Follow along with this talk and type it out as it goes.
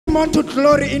on to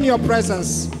glory in your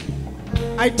presence.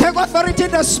 I take authority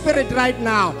in the spirit right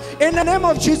now. In the name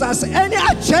of Jesus, any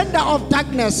agenda of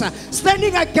darkness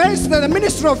standing against the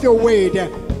ministry of your word,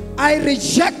 I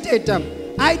reject it.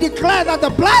 I declare that the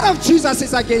blood of Jesus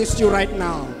is against you right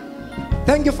now.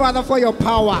 Thank you, Father, for your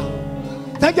power.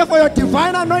 Thank you for your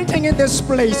divine anointing in this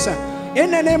place. In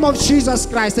the name of Jesus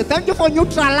Christ, thank you for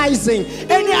neutralizing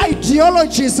any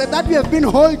ideologies that we have been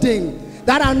holding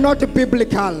that are not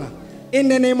biblical. In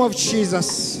the name of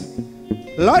Jesus.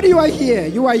 Lord, you are here.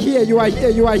 You are here. You are here.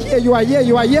 You are here. You are here.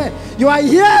 You are here. You are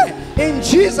here. In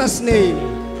Jesus' name.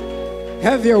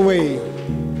 Have your way.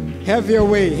 Have your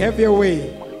way. Have your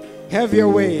way. Have your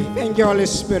way. Thank you, Holy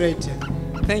Spirit.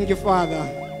 Thank you, Father.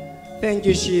 Thank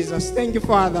you, Jesus. Thank you,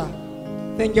 Father.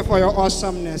 Thank you for your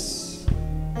awesomeness.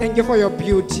 Thank you for your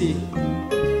beauty.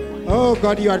 Oh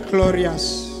God, you are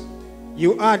glorious.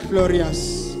 You are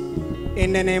glorious.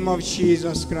 In the name of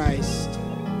Jesus Christ.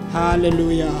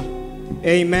 Hallelujah.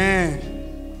 Amen.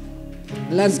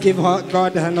 Let's give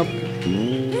God a hand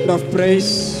of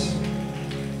praise.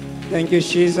 Thank you,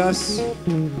 Jesus.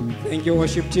 Thank you,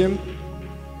 worship team.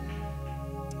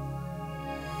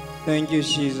 Thank you,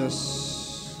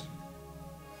 Jesus.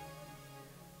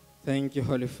 Thank you,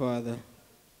 Holy Father.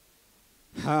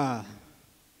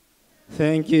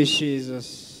 Thank you,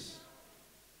 Jesus.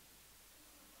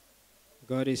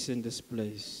 God is in this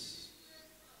place.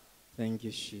 Thank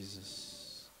you,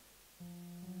 Jesus.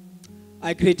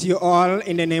 I greet you all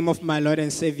in the name of my Lord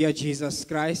and Savior Jesus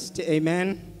Christ.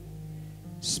 Amen.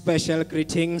 Special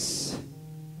greetings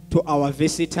to our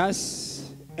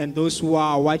visitors and those who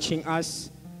are watching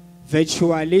us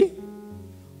virtually.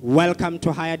 Welcome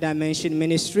to Higher Dimension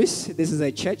Ministries. This is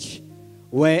a church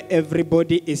where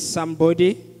everybody is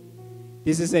somebody.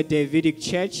 This is a Davidic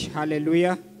church.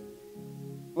 Hallelujah.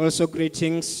 Also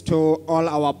greetings to all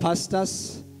our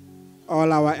pastors,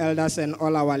 all our elders, and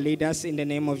all our leaders in the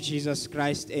name of Jesus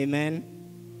Christ. Amen.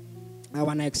 I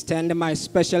want to extend my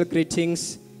special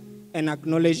greetings and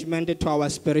acknowledgement to our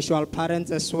spiritual parents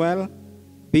as well,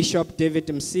 Bishop David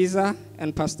Msiza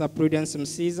and Pastor Prudence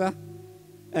Msiza.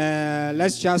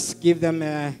 Let's just give them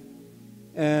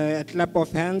a clap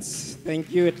of hands.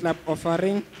 Thank you, a clap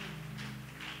offering.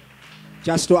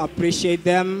 Just to appreciate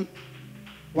them.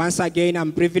 Once again,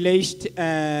 I'm privileged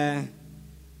that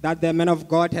the man of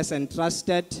God has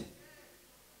entrusted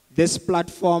this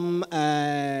platform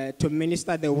to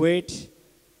minister the word.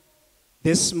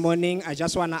 This morning, I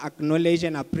just want to acknowledge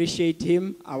and appreciate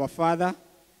him, our father,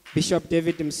 Bishop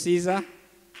David Msiza.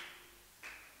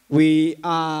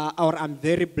 I'm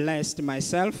very blessed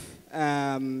myself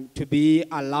to be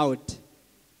allowed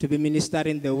to be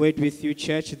ministering the word with you,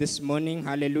 church, this morning.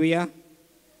 Hallelujah.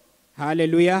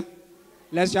 Hallelujah.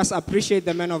 Let's just appreciate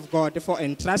the man of God for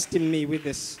entrusting me with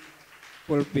this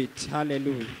pulpit.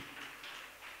 Hallelujah.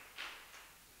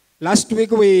 Last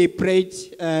week we prayed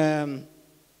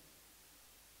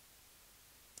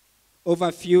over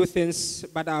a few things,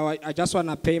 but I just want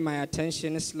to pay my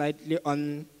attention slightly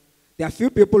on, there are a few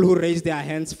people who raised their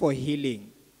hands for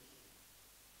healing.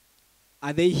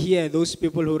 Are they here, those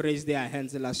people who raised their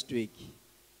hands last week?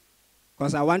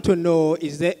 Because I want to know,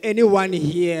 is there anyone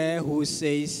here who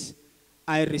says,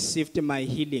 I received my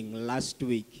healing last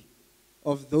week?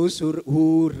 Of those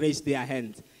who raised their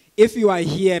hands. If you are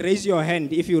here, raise your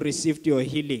hand if you received your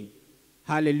healing.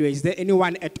 Hallelujah. Is there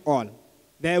anyone at all?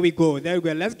 There we go. There we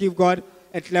go. Let's give God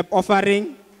a clap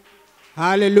offering.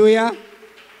 Hallelujah.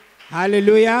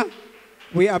 Hallelujah.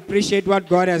 We appreciate what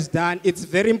God has done. It's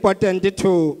very important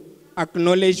to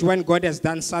acknowledge when God has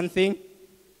done something,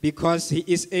 because he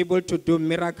is able to do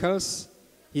miracles.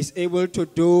 He's able to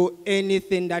do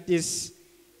anything that is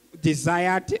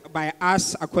desired by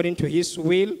us according to his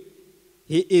will.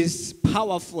 He is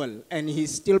powerful, and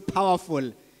he's still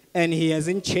powerful, and he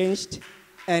hasn't changed,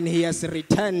 and he has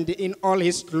returned in all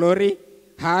his glory.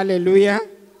 Hallelujah.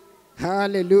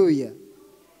 Hallelujah.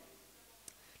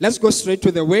 Let's go straight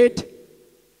to the word.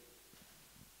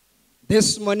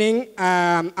 This morning,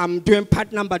 I'm doing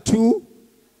part number 2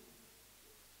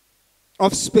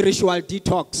 of spiritual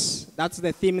detox. That's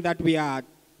the theme that we are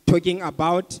talking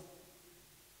about.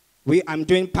 I'm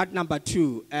doing part number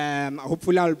 2.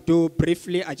 Hopefully I'll do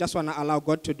briefly. I just want to allow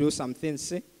God to do some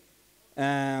things.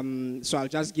 So I'll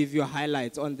just give you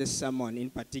highlights on this sermon in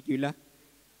particular.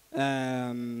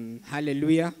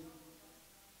 Hallelujah.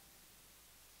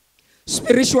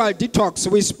 Spiritual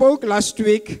detox. We spoke last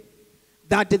week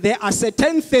that there are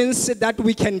certain things that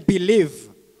we can believe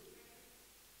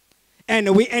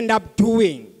and we end up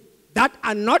doing that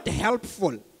are not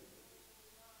helpful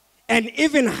and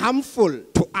even harmful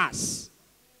to us.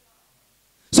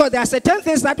 So there are certain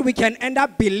things that we can end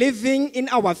up believing in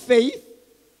our faith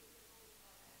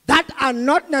that are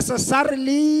not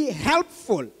necessarily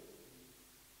helpful.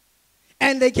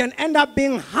 And they can end up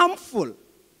being harmful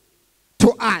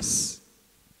to us.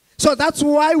 So that's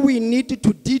why we need to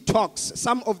detox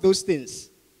some of those things.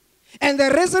 And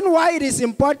the reason why it is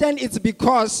important is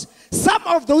because some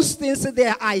of those things, they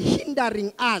are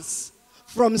hindering us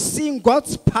from seeing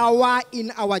God's power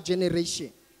in our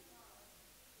generation.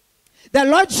 The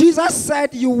Lord Jesus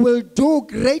said, you will do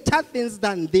greater things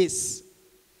than this.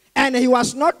 And he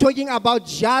was not talking about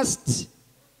just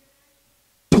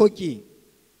talking.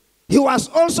 He was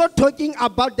also talking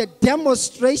about the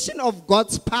demonstration of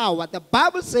God's power. The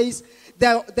Bible says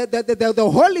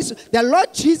the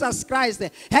Lord Jesus Christ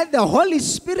had the Holy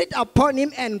Spirit upon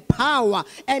him and power,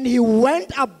 and he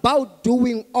went about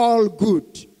doing all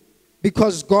good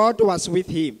because God was with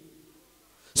him.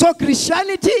 So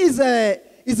Christianity is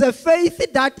a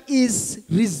faith that is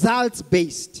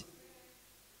results-based.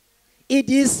 It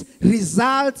is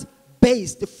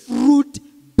results-based,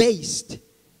 fruit-based.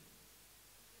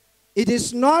 It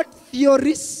is not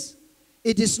theories.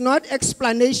 It is not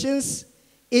explanations.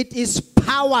 It is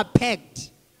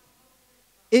power-packed.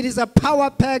 It is a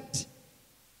power-packed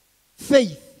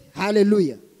faith.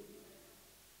 Hallelujah.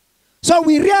 So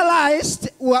we realized,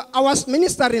 I was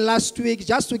ministering last week,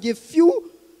 just to give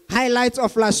few highlights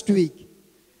of last week.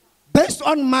 Based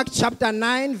on Mark chapter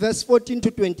 9, verse 14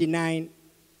 to 29,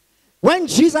 when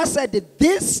Jesus said,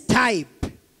 this type.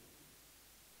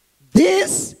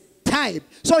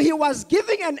 So he was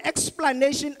giving an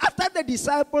explanation after the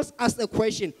disciples asked the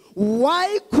question,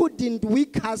 why couldn't we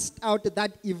cast out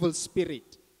that evil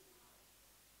spirit?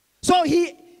 So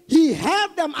he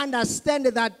helped them understand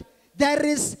that there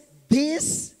is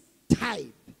this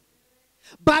type.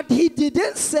 But he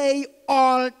didn't say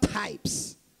all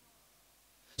types.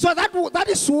 So that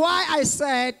is why I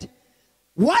said,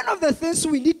 one of the things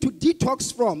we need to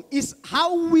detox from is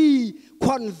how we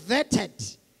converted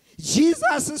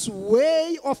Jesus'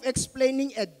 way of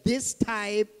explaining at this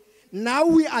type. Now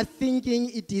we are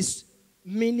thinking it is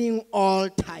meaning all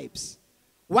types.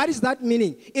 What is that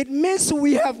meaning? It means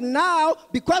we have now,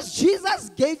 because Jesus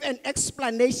gave an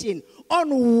explanation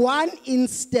on one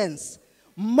instance,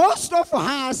 most of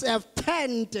us have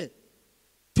turned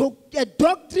to a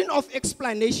doctrine of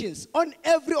explanations on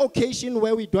every occasion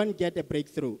where we don't get a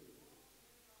breakthrough.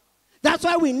 That's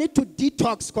why we need to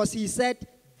detox, because he said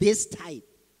this type,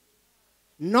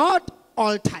 not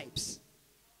all types.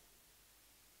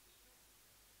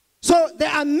 So there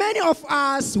are many of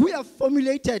us who have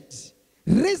formulated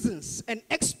reasons and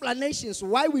explanations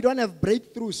why we don't have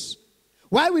breakthroughs,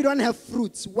 why we don't have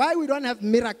fruits, why we don't have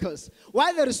miracles,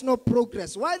 why there is no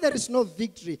progress, why there is no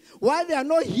victory, why there are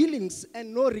no healings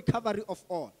and no recovery of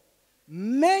all.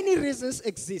 Many reasons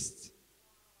exist.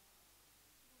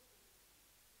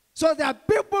 So there are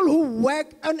people who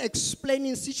work on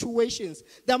explaining situations.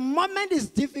 The moment it's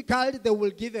difficult, they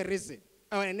will give a reason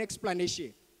or an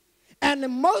explanation. And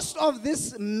most of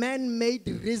these man-made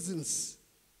reasons,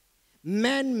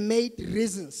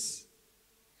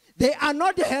 they are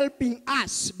not helping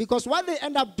us, because what they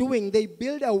end up doing, they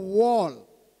build a wall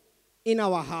in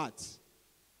our hearts.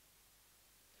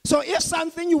 So if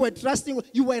something you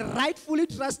were rightfully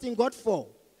trusting God for,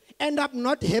 end up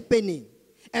not happening,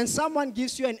 and someone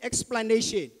gives you an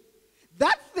explanation,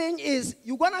 that thing is,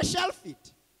 you're going to shelf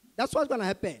it. That's what's going to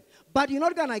happen. But you're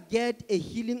not going to get a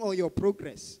healing or your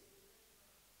progress.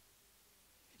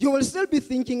 You will still be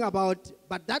thinking about,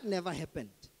 but that never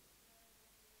happened.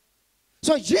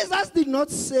 So Jesus did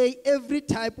not say every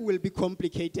type will be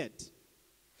complicated,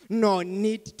 nor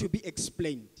need to be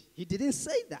explained. He didn't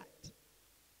say that.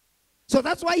 So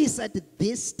that's why he said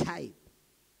this type.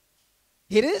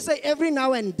 He didn't say every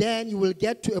now and then you will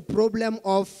get to a problem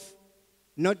of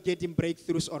not getting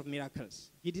breakthroughs or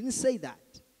miracles. He didn't say that.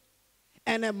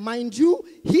 And mind you,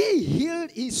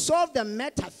 he solved the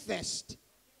matter first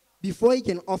before he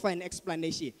can offer an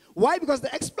explanation. Why? Because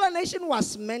the explanation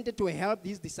was meant to help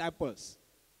these disciples.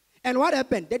 And what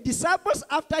happened? The disciples,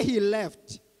 after he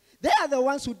left, they are the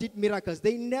ones who did miracles.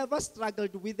 They never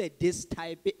struggled with this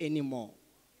type anymore.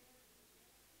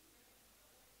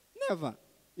 Never.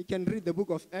 You can read the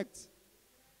book of Acts.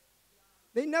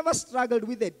 They never struggled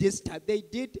with this type. They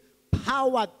did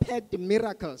power-packed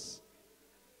miracles.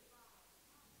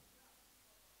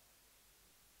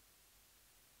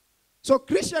 So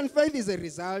Christian faith is a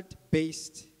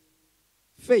result-based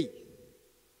faith.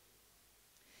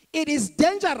 It is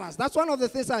dangerous. That's one of the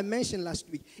things I mentioned last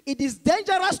week. It is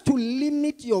dangerous to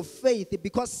limit your faith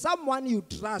because someone you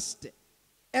trust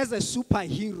as a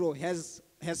superhero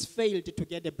has failed to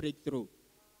get a breakthrough.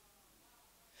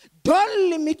 Don't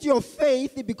limit your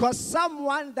faith because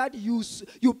someone that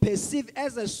you perceive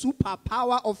as a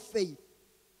superpower of faith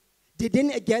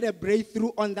didn't get a breakthrough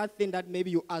on that thing that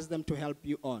maybe you asked them to help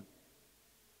you on.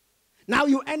 Now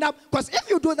you end up, because if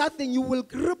you do that thing, you will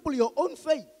cripple your own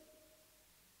faith.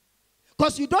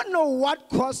 Because you don't know what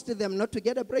caused them not to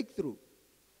get a breakthrough.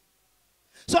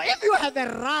 So if you have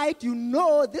a right, you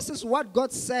know this is what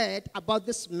God said about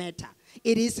this matter.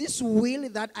 It is His will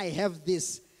that I have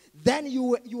this. Then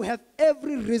you have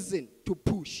every reason to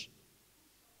push.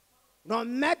 No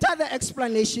matter the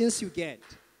explanations you get,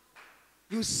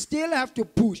 you still have to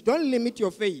push. Don't limit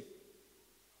your faith.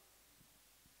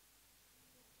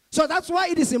 So that's why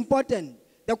it is important.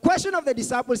 The question of the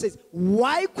disciples is,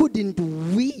 why couldn't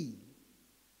we?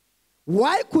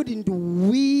 Why couldn't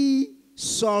we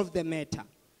solve the matter?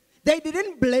 They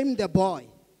didn't blame the boy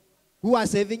who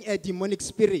was having a demonic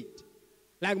spirit,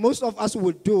 like most of us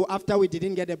would do after we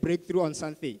didn't get a breakthrough on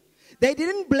something. They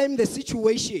didn't blame the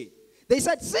situation. They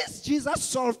said, since Jesus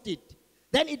solved it,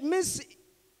 then it means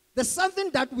there's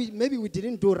something that maybe we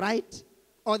didn't do right,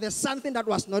 or there's something that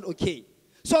was not okay.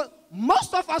 So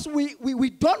most of us, we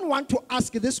don't want to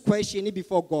ask this question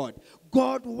before God.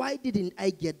 God, why didn't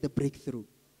I get the breakthrough?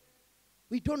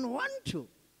 We don't want to.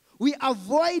 We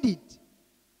avoid it.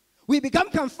 We become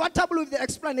comfortable with the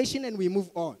explanation and we move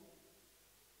on.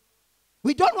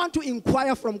 We don't want to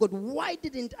inquire from God, why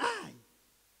didn't I?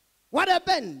 What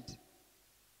happened?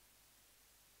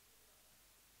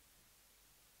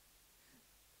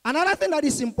 Another thing that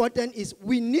is important is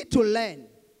we need to learn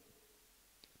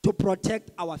to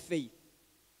protect our faith.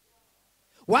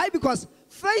 Why? Because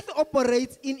faith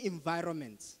operates in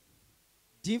environments,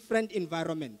 different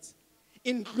environments,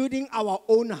 including our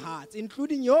own hearts,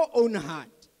 including your own heart.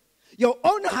 Your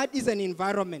own heart is an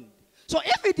environment. So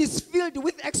if it is filled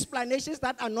with explanations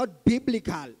that are not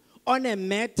biblical on a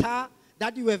matter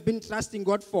that you have been trusting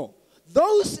God for,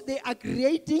 they are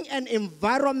creating an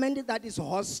environment that is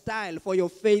hostile for your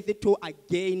faith to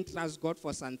again trust God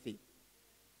for something.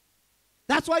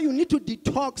 That's why you need to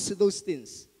detox those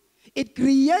things. It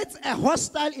creates a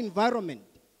hostile environment.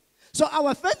 So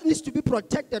our faith needs to be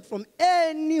protected from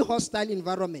any hostile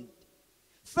environment.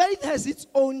 Faith has its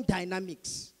own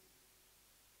dynamics.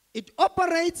 It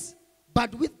operates,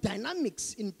 but with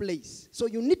dynamics in place. So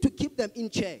you need to keep them in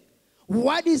check.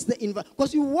 What is the environment?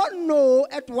 Because you won't know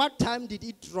at what time did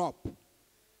it drop.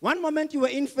 One moment you were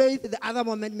in faith, the other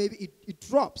moment maybe it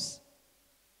drops.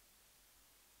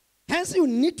 Hence you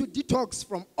need to detox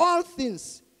from all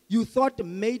things you thought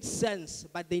made sense,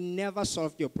 but they never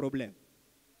solved your problem.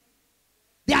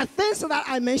 There are things that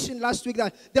I mentioned last week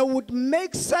that they would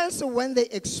make sense when they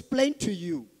explain to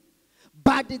you,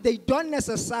 but they don't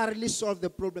necessarily solve the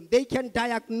problem. They can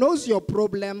diagnose your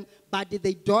problem, but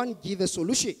they don't give a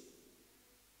solution.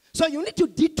 So you need to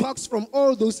detox from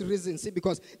all those reasons,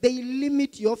 because they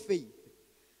limit your faith.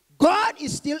 God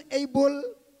is still able,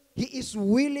 He is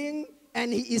willing,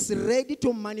 and He is ready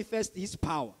to manifest His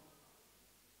power.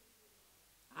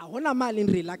 I want a man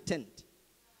reluctant.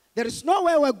 There is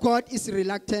nowhere where God is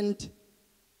reluctant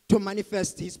to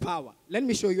manifest His power. Let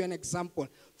me show you an example.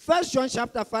 1 John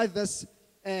chapter 5,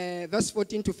 verse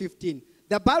 14 to 15.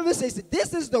 The Bible says,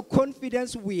 this is the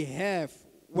confidence we have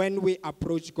when we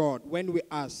approach God, when we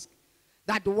ask,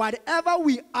 that whatever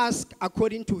we ask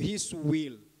according to His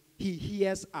will, He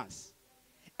hears us.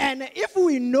 And if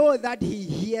we know that He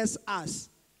hears us,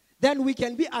 then we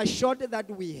can be assured that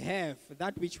we have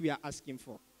that which we are asking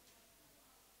for.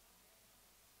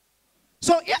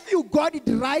 So if you got it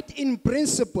right in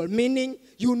principle, meaning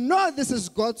you know this is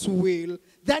God's will,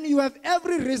 then you have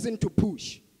every reason to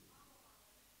push.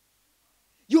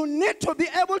 You need to be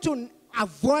able to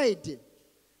avoid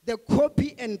the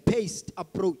copy and paste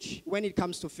approach when it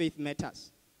comes to faith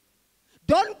matters.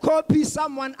 Don't copy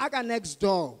someone next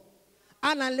door.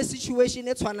 And the situation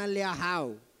is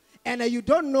how. And you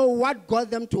don't know what got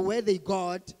them to where they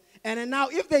got. And now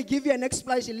if they give you an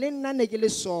explanation, that's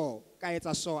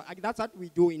what we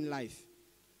do in life.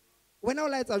 When our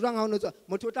lights are wrong,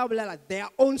 their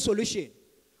own solution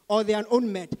or their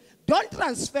own method. Don't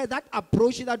transfer that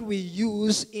approach that we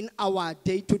use in our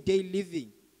day-to-day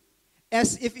living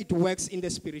as if it works in the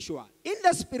spiritual. In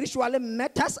the spiritual,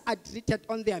 matters are treated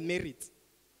on their merits.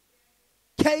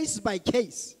 Case by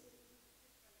case.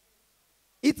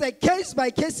 It's a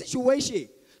case-by-case situation.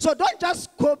 So don't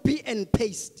just copy and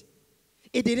paste.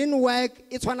 It didn't work,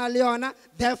 it's one Leona,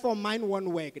 therefore mine won't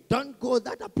work. Don't go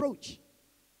that approach.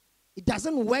 It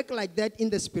doesn't work like that in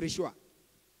the spiritual.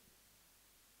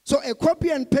 So a copy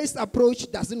and paste approach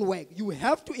doesn't work. You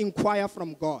have to inquire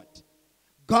from God.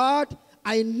 God,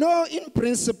 I know in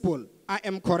principle I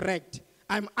am correct.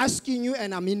 I'm asking you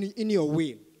and I'm in your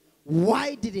will.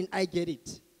 Why didn't I get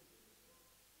it?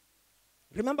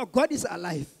 Remember, God is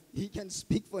alive. He can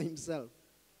speak for himself.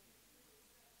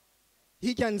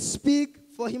 He can speak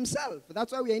for himself.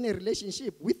 That's why we are in a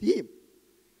relationship with him.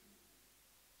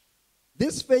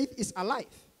 This faith is alive.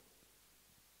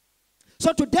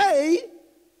 So today,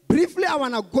 briefly, I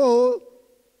want to go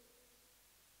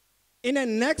in a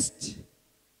next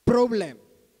problem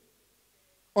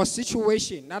or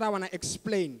situation that I want to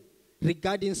explain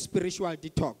regarding spiritual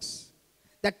detox.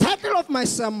 The title of my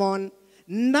sermon,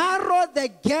 Narrow the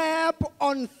Gap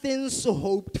on Things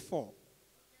Hoped For.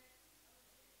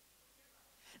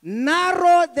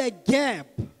 Narrow the gap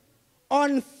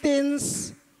on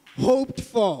things hoped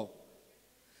for.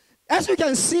 As you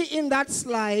can see in that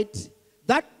slide,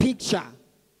 that picture,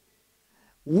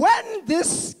 when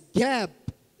this gap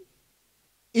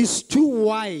is too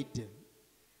wide,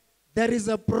 there is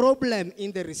a problem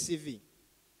in the receiving.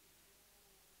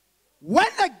 When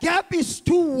the gap is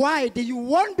too wide, you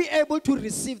won't be able to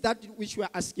receive that which you are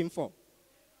asking for.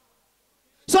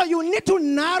 So you need to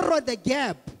narrow the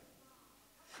gap.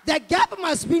 The gap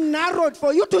must be narrowed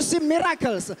for you to see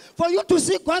miracles, for you to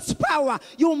see God's power.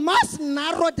 You must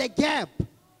narrow the gap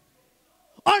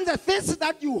on the things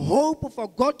that you hope for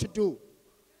God to do.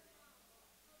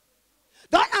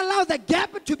 Don't allow the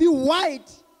gap to be wide.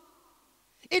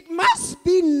 It must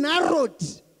be narrowed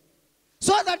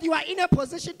so that you are in a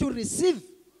position to receive.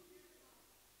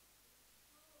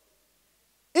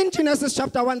 In Genesis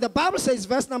chapter 1, the Bible says,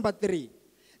 verse number 3,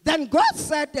 then God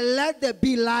said, let there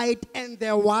be light, and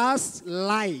there was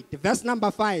light. Verse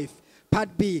number 5,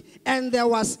 part B. And there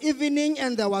was evening,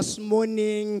 and there was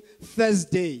morning, first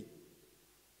day.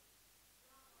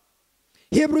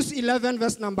 Hebrews 11,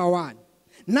 verse number 1.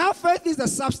 Now faith is the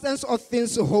substance of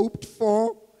things hoped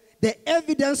for, the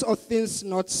evidence of things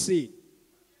not seen.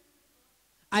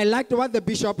 I liked what the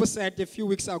bishop said a few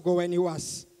weeks ago when he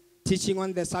was teaching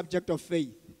on the subject of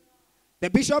faith. The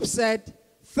bishop said,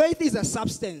 faith is a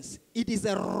substance. It is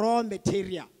a raw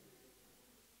material.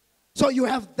 So you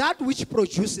have that which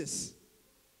produces.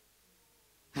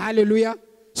 Hallelujah.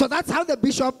 So that's how the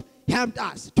bishop helped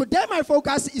us. Today my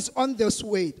focus is on this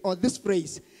word or this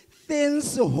phrase,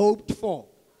 things hoped for.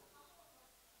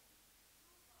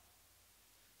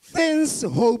 Things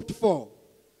hoped for.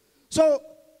 So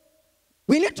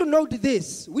we need to note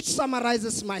this, which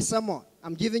summarizes my sermon.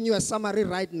 I'm giving you a summary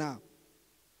right now.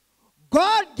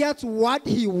 God gets what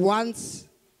he wants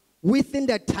within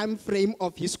the time frame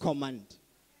of his command.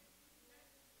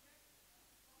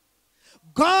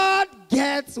 God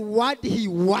gets what he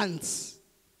wants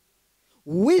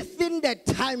within the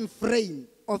time frame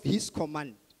of his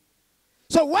command.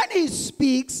 So when he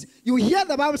speaks, you hear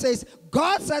the Bible says,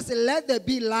 God says, let there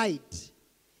be light.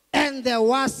 And there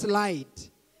was light.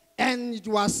 And it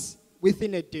was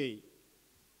within a day.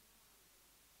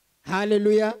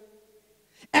 Hallelujah.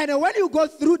 And when you go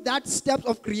through that step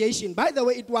of creation, by the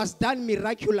way, it was done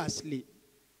miraculously.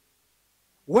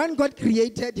 When God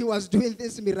created, he was doing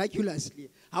this miraculously.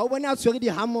 How when I saw the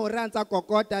hammer,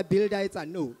 kokota, builder, it's a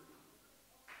no.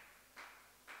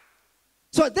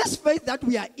 So this faith that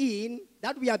we are in,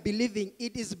 that we are believing,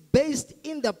 it is based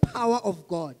in the power of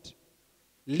God.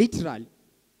 Literally.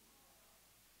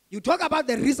 You talk about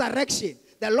the resurrection.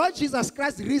 The Lord Jesus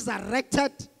Christ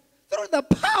resurrected through the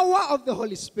power of the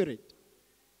Holy Spirit.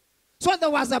 So there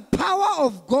was a power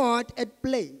of God at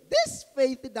play. This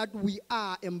faith that we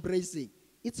are embracing,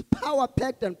 it's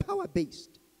power-packed and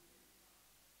power-based.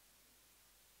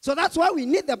 So that's why we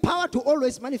need the power to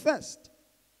always manifest.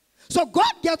 So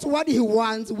God gets what he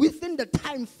wants within the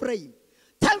time frame.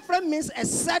 Time frame means a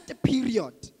set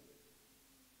period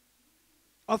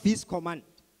of his command.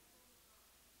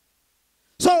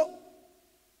 So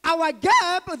our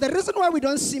gap, the reason why we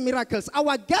don't see miracles,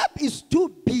 our gap is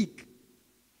too big.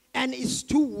 And it's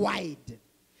too wide.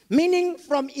 Meaning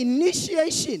from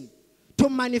initiation to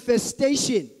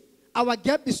manifestation, our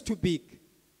gap is too big.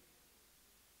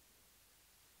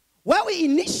 Where we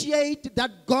initiate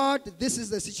that God, this is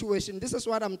the situation, this is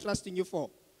what I'm trusting you for,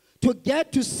 to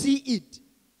get to see it,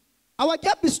 our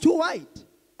gap is too wide.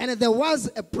 And there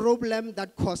was a problem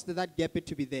that caused that gap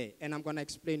to be there. And I'm going to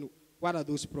explain what are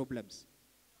those problems.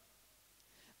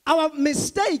 Our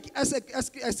mistake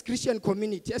as Christian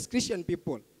community, as Christian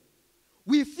people,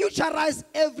 we futurize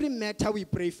every matter we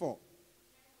pray for.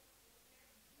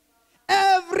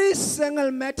 Every single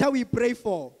matter we pray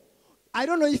for. I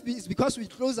don't know if it's because we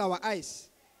close our eyes.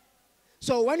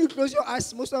 So when you close your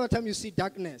eyes, most of the time you see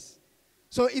darkness.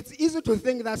 So it's easy to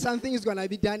think that something is going to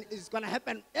be done, it's going to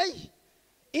happen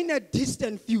in a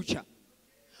distant future.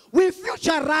 We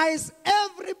futurize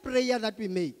every prayer that we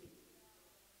make.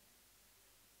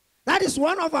 That is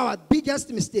one of our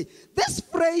biggest mistakes. This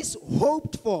phrase,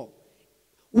 hoped for,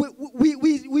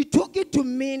 we took it to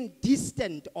mean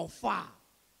distant or far.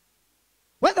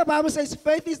 When the Bible says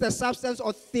faith is the substance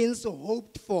of things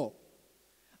hoped for,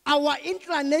 our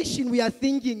inclination, we are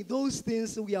thinking those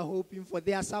things we are hoping for,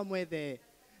 they are somewhere there.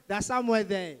 They are somewhere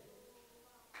there.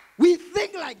 We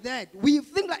think like that.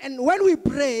 And when we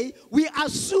pray, we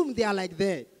assume they are like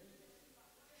that.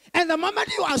 And the moment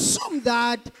you assume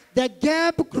that, the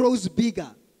gap grows bigger.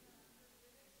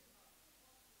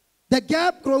 The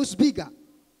gap grows bigger.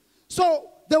 So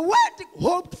the word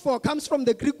hoped for comes from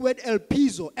the Greek word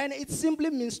elpizo, and it simply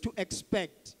means to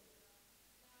expect.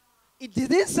 It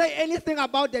didn't say anything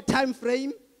about the time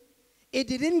frame. It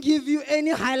didn't give you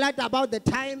any highlight about the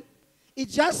time. It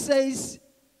just says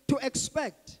to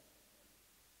expect.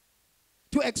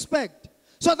 To expect.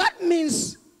 So that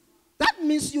means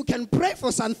you can pray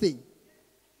for something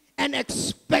and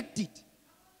expect it.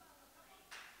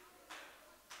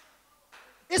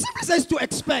 It simply says to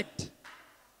expect.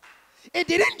 It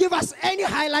didn't give us any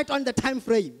highlight on the time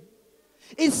frame.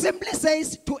 It simply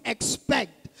says to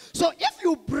expect. So if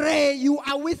you pray, you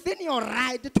are within your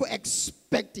right to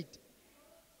expect it.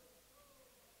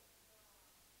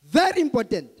 Very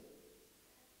important.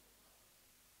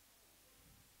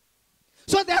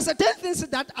 So there are certain things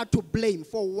that are to blame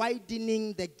for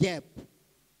widening the gap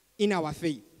in our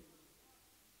faith.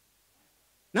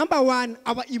 Number one,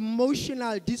 our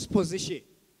emotional disposition.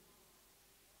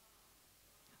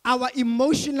 Our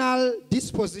emotional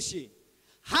disposition.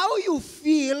 How you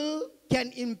feel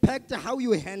can impact how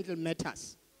you handle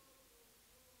matters.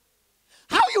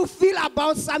 How you feel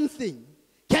about something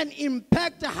can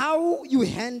impact how you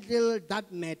handle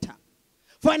that matter.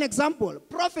 For an example,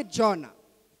 Prophet Jonah.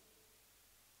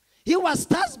 He was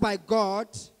tasked by God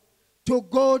to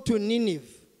go to Nineveh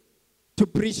to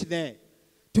preach there,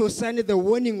 to send the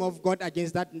warning of God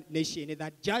against that nation,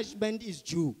 that judgment is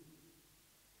due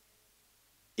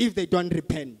if they don't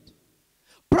repent.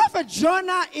 Prophet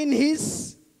Jonah, in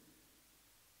his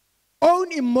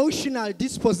own emotional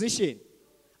disposition,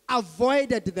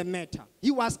 avoided the matter.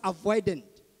 He was avoidant.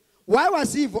 Why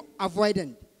was he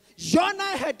avoidant?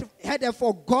 Jonah had a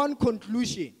foregone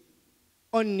conclusion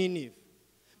on Nineveh.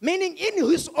 Meaning in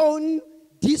his own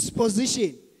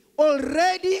disposition,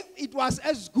 already it was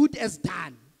as good as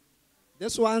done.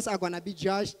 These ones are going to be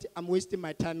judged. I'm wasting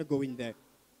my time going there.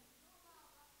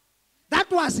 That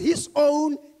was his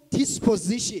own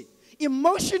disposition.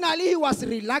 Emotionally, he was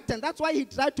reluctant. That's why he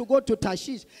tried to go to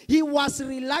Tarshish. He was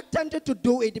reluctant to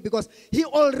do it because he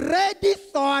already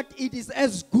thought it is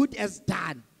as good as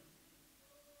done.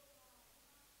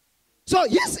 So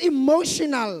his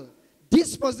emotional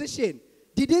disposition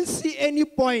didn't see any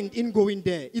point in going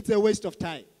there. It's a waste of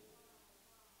time.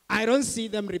 I don't see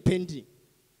them repenting.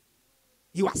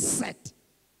 He was set.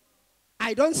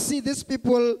 I don't see these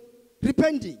people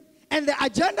repenting. And the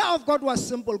agenda of God was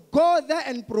simple. Go there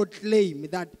and proclaim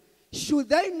that should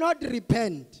they not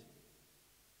repent.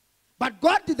 But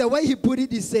God, the way he put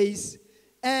it, he says,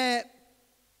 in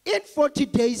 40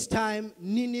 days' time,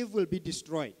 Nineveh will be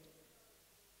destroyed.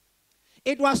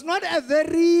 It was not a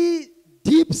very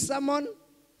deep sermon.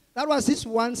 That was his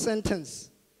one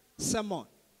sentence sermon.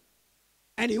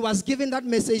 And he was given that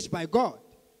message by God.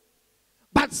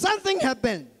 But something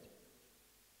happened.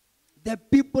 The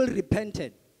people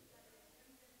repented.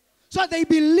 So they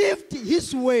believed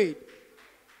his word.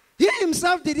 He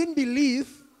himself didn't believe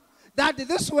that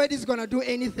this word is going to do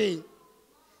anything.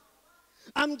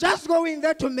 I'm just going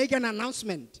there to make an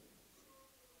announcement.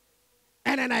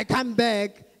 And then I come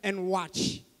back and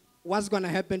watch what's going to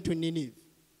happen to Nineveh.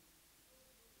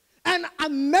 And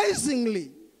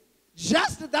amazingly,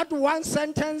 just that one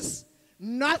sentence,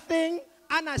 nothing,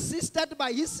 unassisted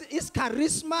by his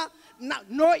charisma,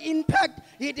 no impact.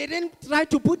 He didn't try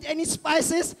to put any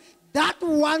spices. That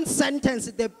one sentence,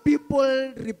 the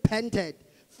people repented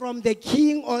from the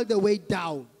king all the way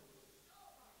down.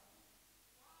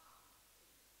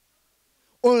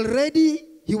 Already,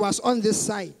 he was on this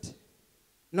side,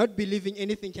 not believing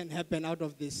anything can happen out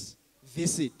of this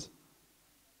visit.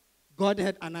 God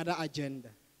had another agenda.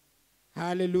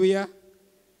 Hallelujah.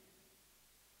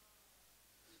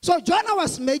 So Jonah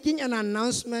was making an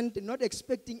announcement, not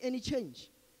expecting any change.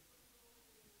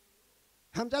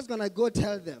 I'm just going to go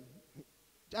tell them.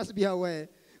 Just be aware,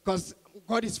 because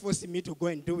God is forcing me to go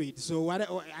and do it. So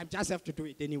I just have to do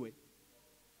it anyway.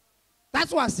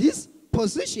 That was his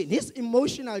position, his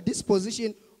emotional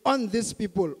disposition on these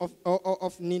people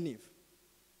of Nineveh.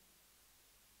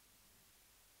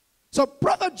 So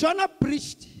Prophet Jonah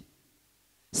preached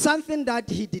something that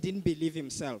he didn't believe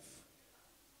himself.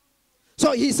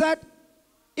 So he said,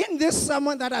 in this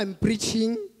sermon that I'm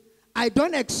preaching, I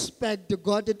don't expect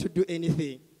God to do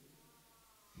anything.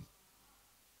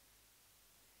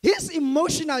 His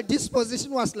emotional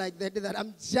disposition was like that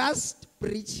I'm just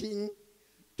preaching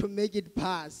to make it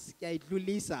pass.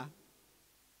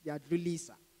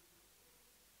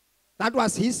 That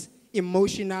was his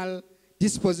emotional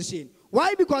disposition.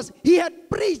 Why? Because he had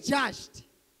prejudged.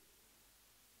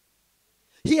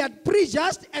 He had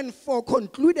prejudged and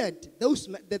concluded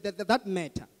that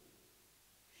matter.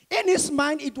 In his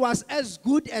mind, it was as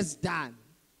good as done.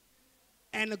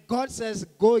 And God says,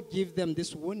 go give them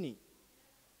this warning.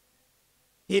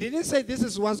 He didn't say this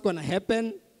is what's going to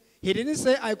happen. He didn't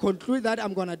say, I conclude that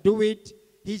I'm going to do it.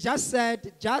 He just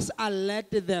said, just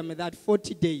alert them that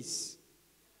 40 days,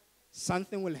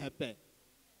 something will happen.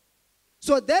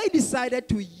 So they decided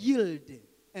to yield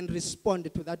and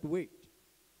respond to that word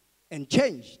and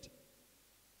changed.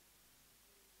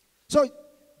 So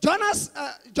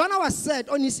Jonah was set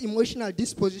on his emotional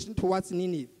disposition towards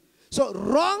Nineveh. So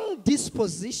wrong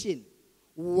disposition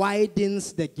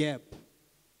widens the gap.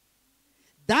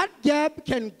 That gap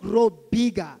can grow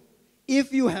bigger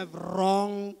if you have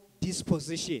wrong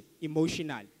disposition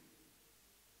emotionally.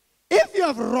 If you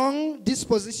have wrong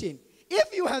disposition,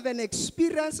 if you have an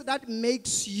experience that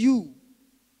makes you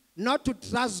not to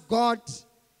trust God,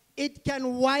 it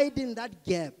can widen that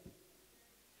gap.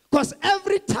 Because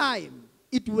every time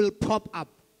it will pop up.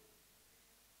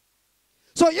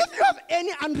 So if you have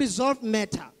any unresolved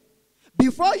matter,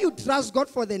 before you trust God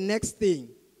for the next thing,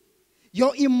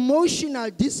 your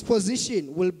emotional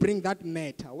disposition will bring that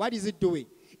matter. What is it doing?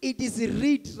 It is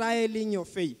retrialing your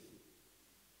faith.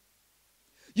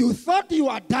 You thought you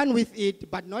are done with it,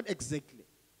 but not exactly.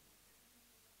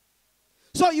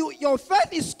 So your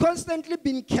faith is constantly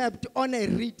being kept on a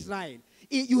retrial.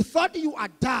 You thought you are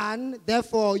done,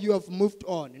 therefore you have moved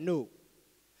on. No.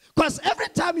 Because every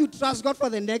time you trust God for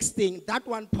the next thing, that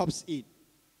one pops in.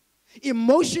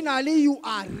 Emotionally, you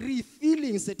are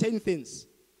refilling certain things.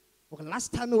 Okay,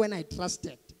 last time when I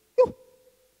trusted, you.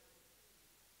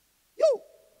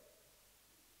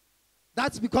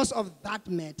 That's because of that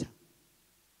matter.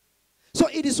 So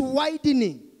it is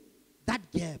widening that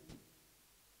gap.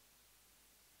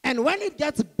 And when it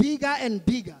gets bigger and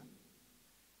bigger,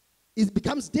 it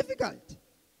becomes difficult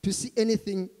to see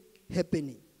anything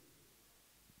happening.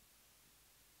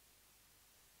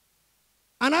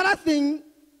 Another thing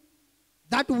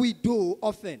that we do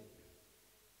often,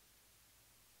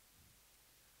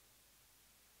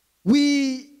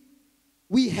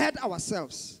 we hurt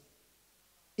ourselves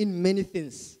in many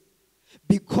things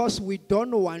because we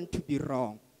don't want to be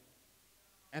wrong.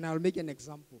 And I'll make an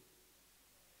example.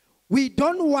 We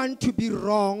don't want to be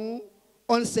wrong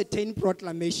on certain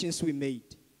proclamations we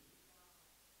made.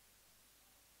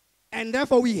 And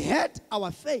therefore we hurt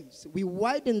our faith. We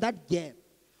widen that gap.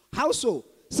 How so?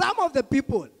 Some of the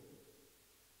people,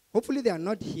 hopefully they are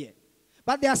not here,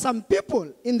 but there are some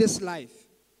people in this life.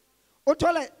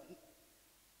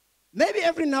 Maybe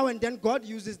every now and then God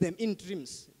uses them in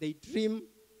dreams. They dream,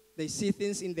 they see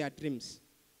things in their dreams.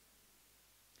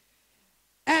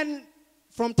 And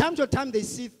from time to time they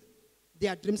see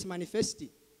their dreams manifesting.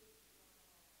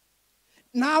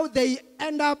 Now they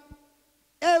end up,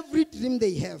 every dream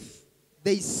they have,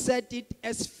 they set it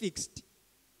as fixed.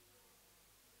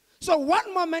 So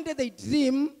one moment they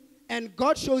dream and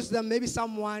God shows them maybe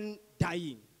someone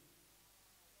dying.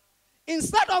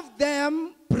 Instead of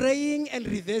them praying and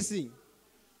reversing,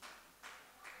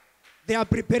 they are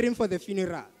preparing for the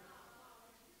funeral.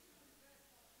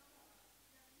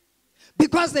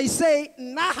 Because they say,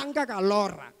 na hanga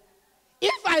kalora.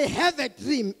 If I have a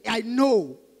dream, I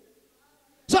know.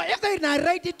 So if they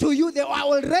narrate it to you, they are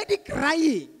already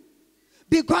crying.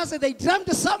 Because they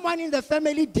dreamt someone in the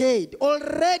family dead.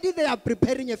 Already they are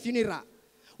preparing a funeral.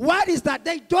 What is that?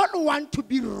 They don't want to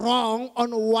be wrong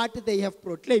on what they have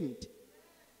proclaimed.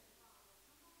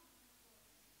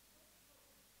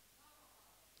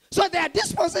 So their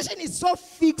disposition is so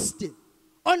fixed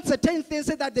on certain things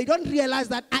that they don't realize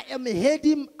that I am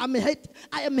hurting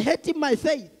my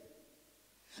faith.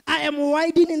 I am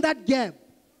widening that gap.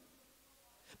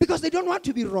 Because they don't want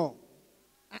to be wrong.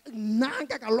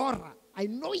 I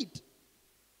know it.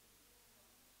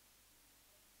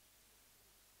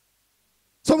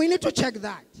 So we need to check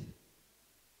that.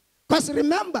 Because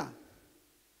remember,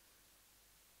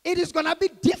 it is going to be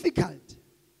difficult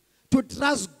to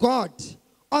trust God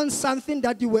on something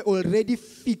that you were already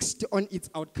fixed on its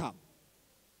outcome.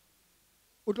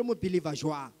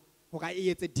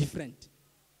 It's different.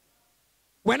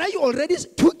 When you already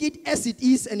took it as it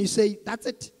is and you say, that's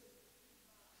it.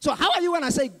 So how are you going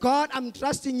to say, God, I'm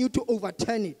trusting you to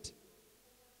overturn it?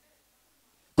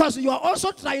 Because you are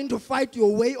also trying to fight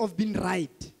your way of being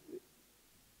right.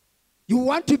 You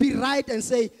want to be right and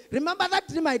say, remember that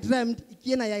dream I dreamed?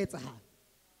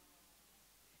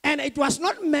 And it was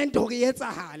not meant to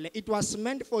it was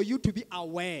meant for you to be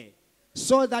aware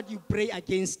so that you pray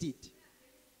against it.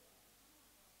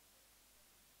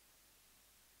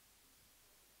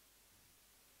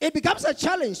 It becomes a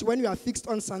challenge when you are fixed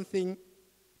on something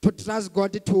to trust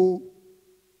God to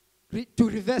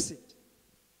reverse it.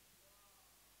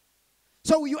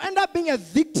 So you end up being a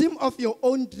victim of your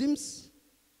own dreams,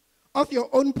 of your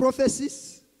own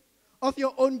prophecies, of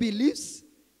your own beliefs,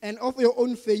 and of your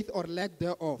own faith or lack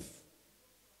thereof.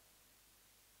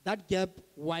 That gap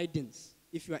widens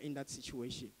if you are in that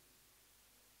situation.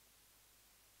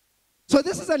 So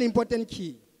this is an important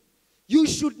key. You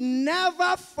should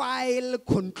never file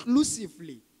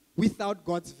conclusively without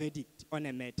God's verdict on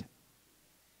a matter.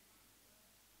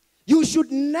 You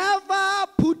should never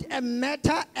put a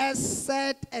matter as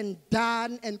said and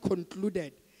done and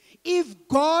concluded if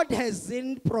God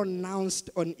hasn't pronounced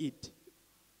on it.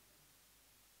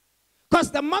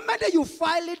 Because the moment that you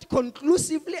file it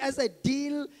conclusively as a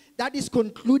deal that is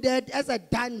concluded, as a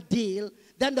done deal,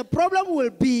 then the problem will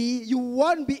be you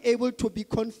won't be able to be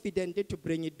confident to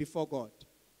bring it before God.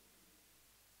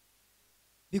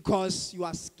 Because you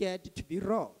are scared to be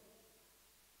wrong.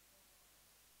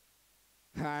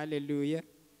 Hallelujah.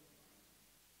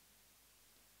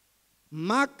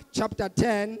 Mark chapter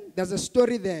 10, there's a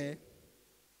story there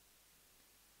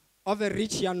of a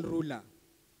rich young ruler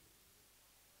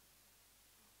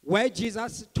where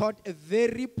Jesus taught a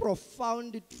very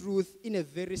profound truth in a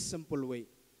very simple way.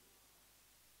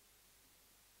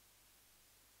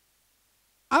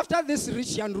 After this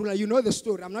rich young ruler, you know the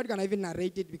story. I'm not going to even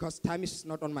narrate it because time is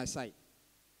not on my side.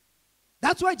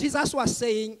 That's why Jesus was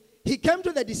saying, he came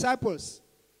to the disciples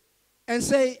and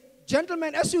say,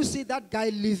 gentlemen, as you see that guy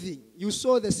living, you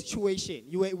saw the situation,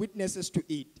 you were witnesses to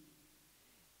it.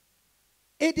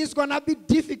 It is going to be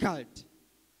difficult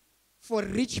for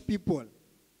rich people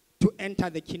to enter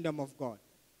the kingdom of God.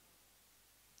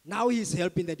 Now he's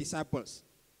helping the disciples.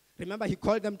 Remember, he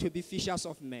called them to be fishers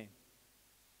of men.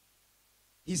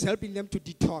 He's helping them to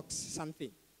detox something.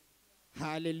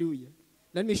 Hallelujah.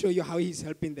 Let me show you how he's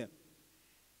helping them.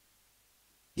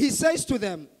 He says to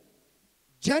them,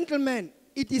 gentlemen,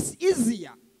 it is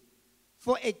easier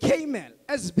for a camel,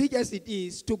 as big as it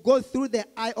is, to go through the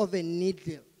eye of a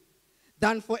needle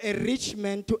than for a rich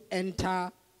man to enter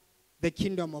the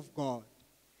kingdom of God.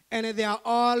 And they are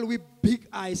all with big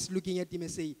eyes looking at him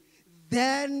and say,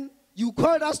 then you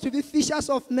called us to be fishers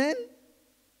of men?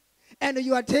 And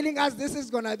you are telling us this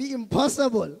is going to be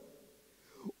impossible.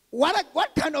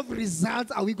 What kind of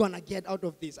results are we going to get out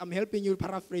of this? I'm helping you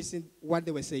paraphrasing what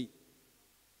they were saying.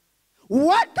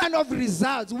 What kind of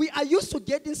results? We are used to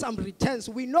getting some returns.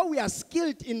 We know we are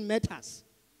skilled in matters.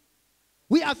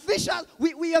 We are fishers.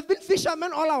 We have been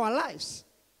fishermen all our lives.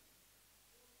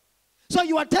 So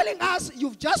you are telling us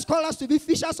you've just called us to be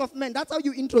fishers of men. That's how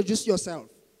you introduce yourself.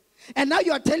 And now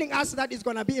you are telling us that it's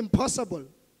going to be impossible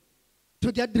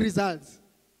to get the results.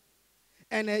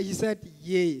 And he said,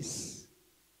 yes.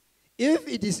 If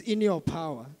it is in your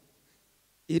power,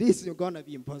 it is going to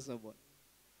be impossible.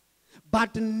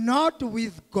 But not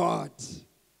with God.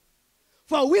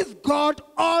 For with God,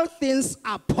 all things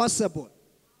are possible.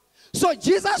 So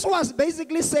Jesus was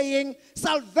basically saying,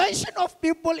 salvation of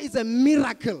people is a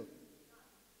miracle.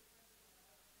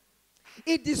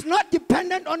 It is not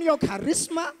dependent on your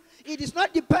charisma. It is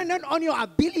not dependent on your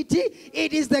ability.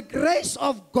 It is the grace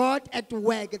of God at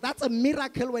work. That's a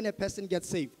miracle when a person gets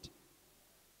saved.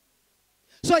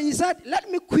 So he said, let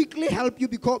me quickly help you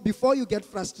before you get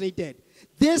frustrated.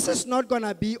 This is not going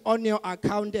to be on your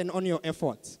account and on your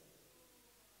efforts.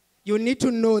 You need to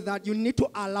know that you need to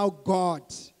allow God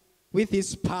with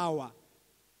his power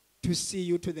to see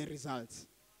you to the results.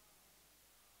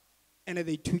 And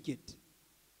they took it.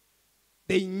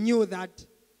 They knew that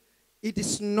it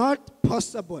is not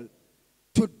possible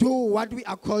to do what we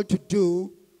are called to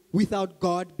do without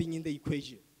God being in the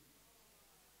equation.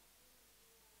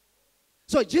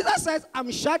 So Jesus says, I'm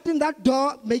shutting that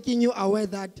door, making you aware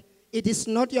that it is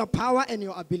not your power and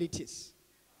your abilities.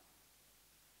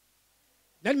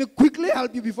 Let me quickly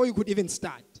help you before you could even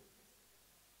start.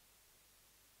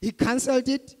 He canceled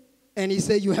it and he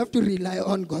said, you have to rely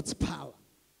on God's power.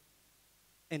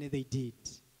 And they did.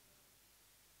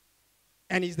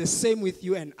 And it's the same with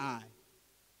you and I.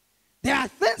 There are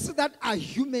things that are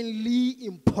humanly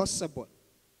impossible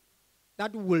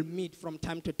that we will meet from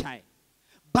time to time.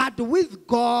 But with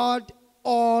God,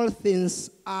 all things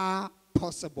are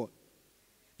possible.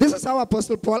 This is how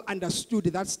Apostle Paul understood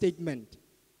that statement.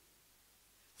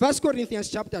 1 Corinthians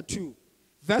chapter 2,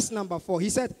 verse number 4.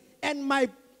 He said, and my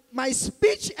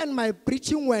speech and my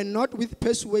preaching were not with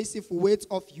persuasive words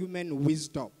of human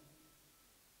wisdom,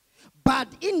 but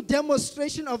in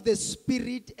demonstration of the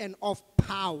Spirit and of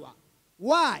power.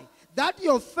 Why? That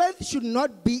your faith should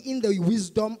not be in the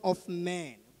wisdom of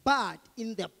man, but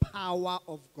in the power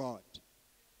of God.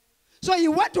 So he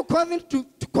went to Corinth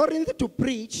to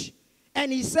preach,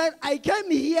 and he said, I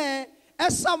came here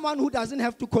as someone who doesn't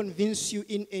have to convince you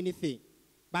in anything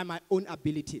by my own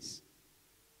abilities.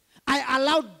 I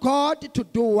allowed God to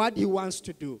do what he wants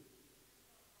to do.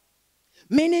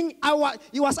 Meaning,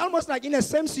 he was almost like in the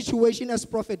same situation as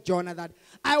Prophet Jonah, that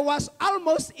I was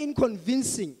almost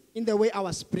inconvincing in the way I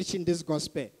was preaching this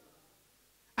gospel.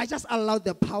 I just allowed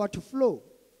the power to flow.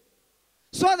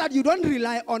 So that you don't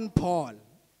rely on Paul.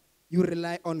 You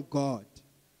rely on God.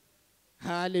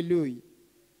 Hallelujah.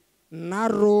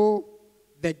 Narrow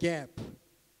the gap.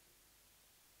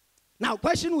 Now,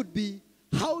 question would be,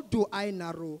 how do I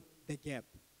narrow the gap?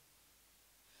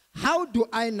 How do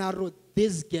I narrow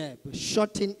this gap,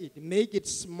 shorten it, make it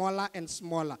smaller and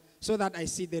smaller so that I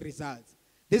see the results?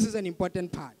 This is an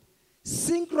important part.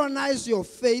 Synchronize your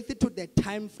faith to the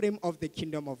time frame of the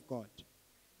kingdom of God.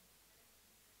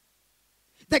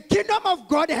 The kingdom of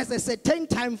God has a certain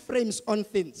time frames on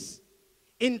things,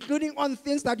 including on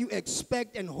things that you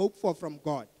expect and hope for from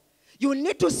God. You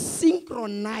need to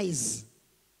synchronize.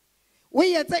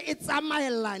 It's a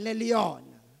mile.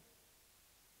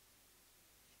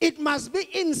 It must be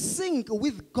in sync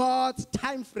with God's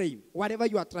time frame, whatever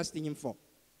you are trusting him for.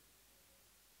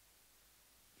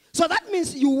 So that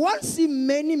means you won't see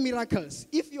many miracles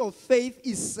if your faith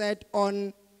is set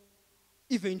on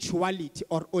eventuality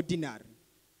or ordinary.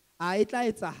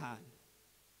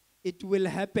 It will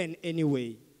happen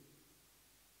anyway.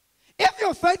 If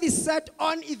your faith is set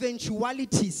on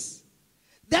eventualities,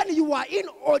 then you are in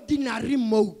ordinary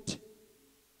mode.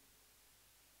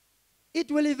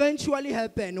 It will eventually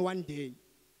happen one day.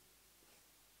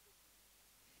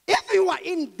 If you are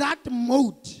in that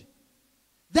mode,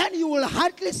 then you will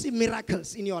hardly see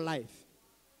miracles in your life.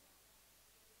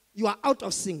 You are out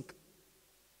of sync.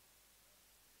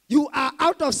 You are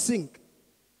out of sync.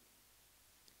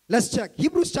 Let's check.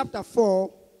 Hebrews chapter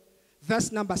 4,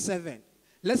 verse number 7.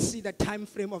 Let's see the time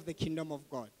frame of the kingdom of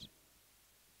God.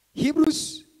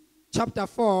 Hebrews chapter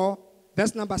 4,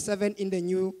 verse number 7 in the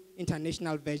New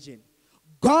International Version.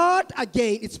 God,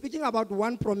 again, it's speaking about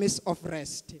one promise of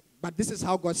rest. But this is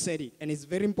how God said it, and it's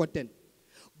very important.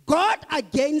 God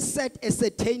again set a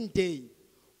certain day,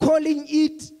 calling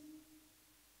it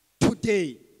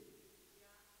today.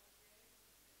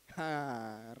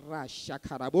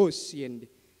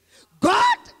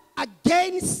 God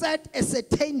again set a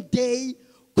certain day,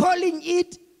 calling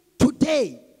it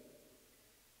today.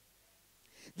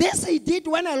 This he did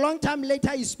when a long time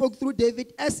later he spoke through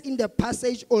David, as in the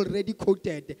passage already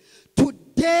quoted.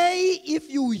 Today,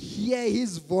 if you hear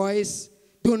his voice,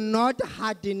 do not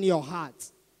harden your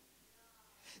hearts.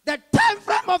 The time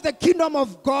frame of the kingdom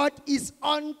of God is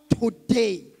on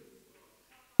today,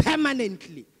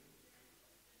 permanently.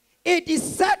 It is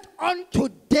set on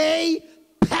today,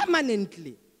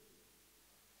 permanently.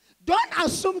 Don't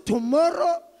assume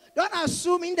tomorrow. Don't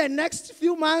assume in the next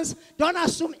few months. Don't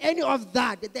assume any of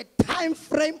that. The time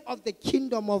frame of the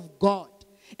kingdom of God,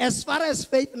 as far as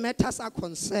faith matters are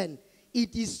concerned,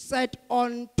 it is set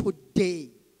on today.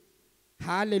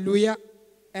 Hallelujah.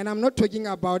 And I'm not talking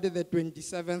about the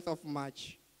 27th of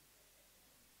March.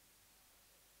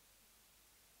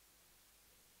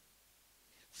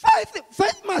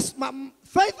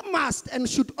 Faith must and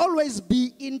should always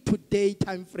be in today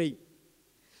time frame.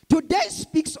 Today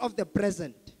speaks of the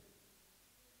present,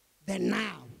 the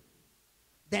now,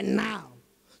 the now.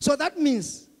 So that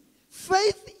means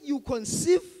faith you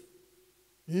conceive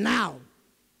now,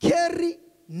 carry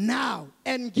now,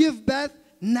 and give birth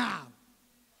now.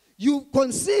 You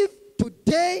conceive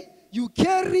today, you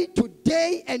carry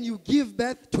today, and you give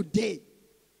birth today.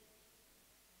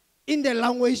 In the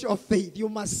language of faith, you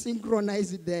must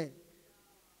synchronize it there.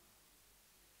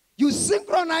 You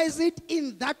synchronize it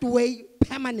in that way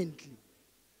permanently.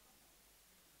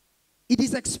 It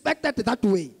is expected that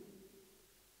way.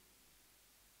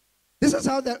 This is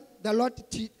how the Lord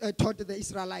taught the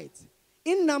Israelites.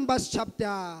 In Numbers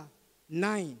chapter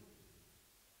 9,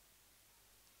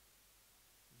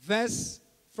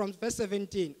 from verse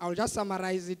 17, I'll just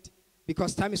summarize it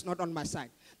because time is not on my side.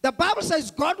 The Bible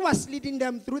says God was leading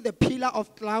them through the pillar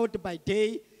of cloud by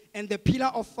day and the pillar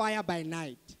of fire by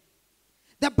night.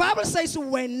 The Bible says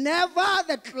whenever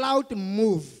the cloud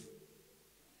moved,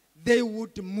 they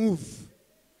would move.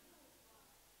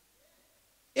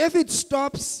 If it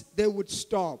stops, they would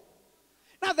stop.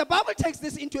 Now, the Bible takes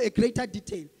this into a greater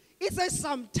detail. It says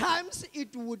sometimes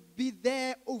it would be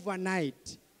there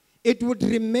overnight. It would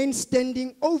remain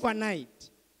standing overnight.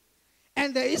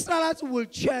 And the Israelites will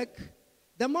check.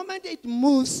 The moment it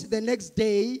moves, the next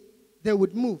day, they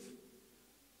would move.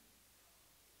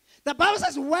 The Bible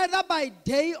says whether by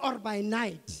day or by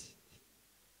night.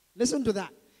 Listen to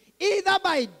that. Either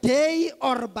by day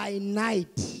or by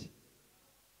night.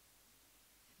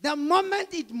 The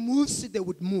moment it moves, they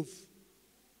would move.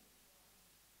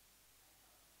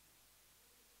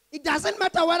 It doesn't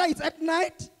matter whether it's at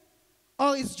night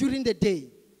or it's during the day.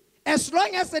 As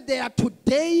long as their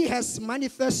today has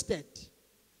manifested,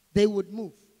 they would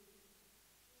move.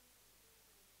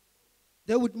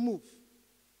 They would move.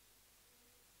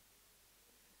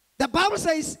 The Bible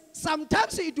says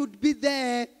sometimes it would be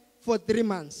there for 3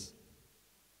 months.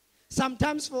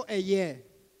 Sometimes for a year.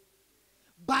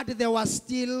 But there was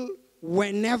still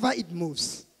whenever it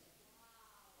moves.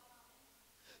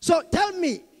 So tell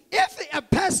me, if a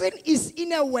person is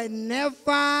in a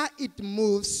whenever it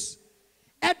moves,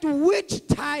 at which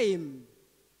time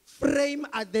frame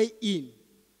are they in?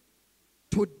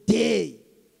 Today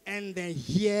and the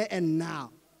here and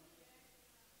now.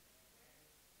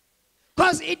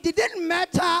 Because it didn't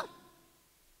matter.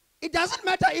 It doesn't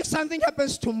matter if something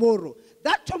happens tomorrow.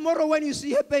 That tomorrow when you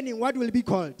see happening, what will be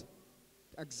called?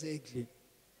 Exactly.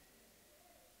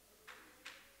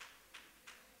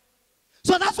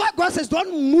 So that's why God says,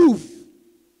 don't move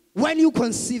when you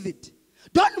conceive it.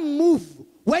 Don't move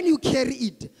when you carry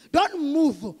it. Don't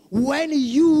move when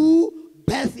you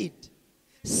birth it.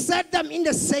 Set them in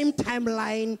the same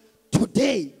timeline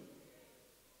today.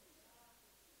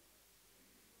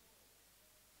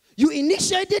 You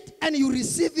initiate it and you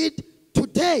receive it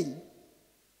today.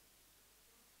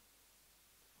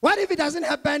 What if it doesn't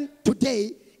happen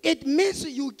today? It means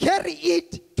you carry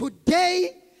it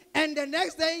today and the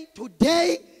next day,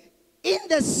 today, in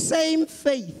the same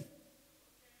faith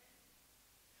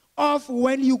of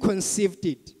when you conceived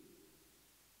it.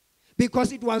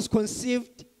 Because it was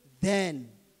conceived then.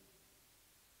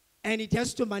 And it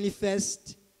has to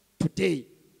manifest today.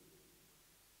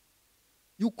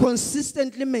 You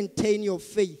consistently maintain your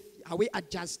faith. Are we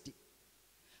adjusting?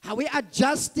 Are we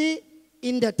adjusting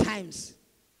in the times?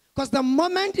 Because the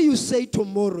moment you say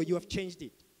tomorrow, you have changed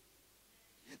it.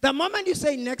 The moment you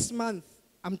say next month,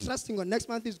 I'm trusting God, next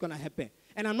month is going to happen.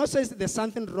 And I'm not saying there's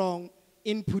something wrong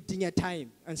in putting a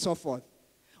time and so forth.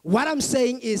 What I'm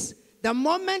saying is, the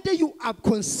moment you are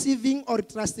conceiving or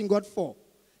trusting God for,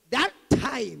 that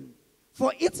time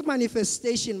for its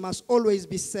manifestation must always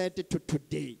be set to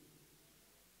today.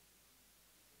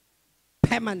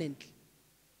 Permanently.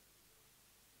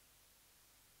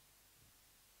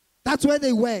 That's where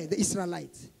they were, the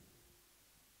Israelites.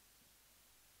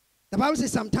 The Bible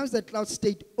says sometimes the cloud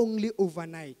stayed only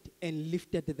overnight and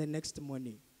lifted the next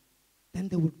morning. Then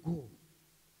they would go.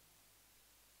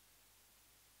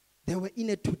 They were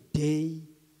in a today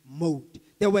mode.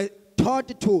 They were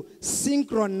taught to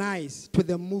synchronize to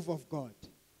the move of God.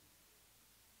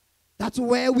 That's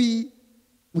where we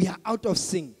are out of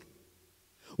sync.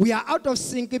 We are out of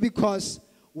sync because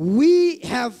we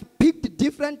have picked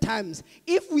different times.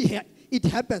 If it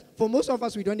happens, for most of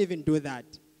us, we don't even do that.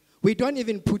 We don't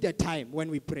even put a time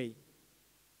when we pray.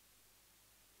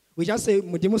 We just say,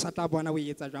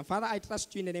 Father, I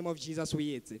trust you in the name of Jesus.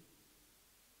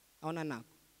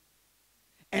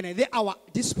 And then our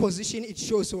disposition, it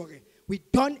shows we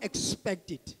don't expect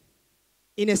it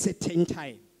in a certain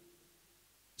time.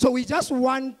 So we just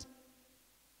want,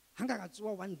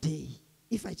 one day,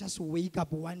 if I just wake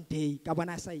up one day,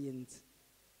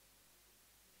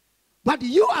 but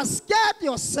you are scared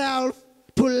yourself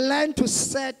to learn to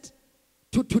set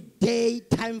to today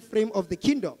time frame of the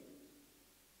kingdom.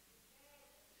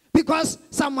 Because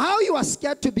somehow you are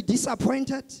scared to be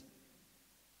disappointed.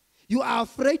 You are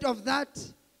afraid of that,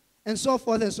 and so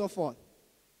forth and so forth.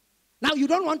 Now you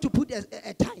don't want to put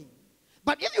a time.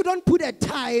 But if you don't put a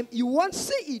time, you won't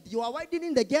see it. You are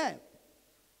widening the gap.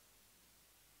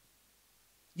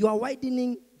 You are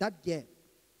widening that gap.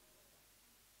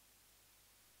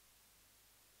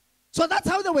 So that's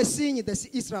how they were seeing it, the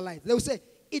Israelites. They would say,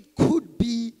 it could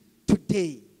be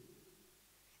today.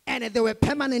 And they were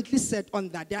permanently set on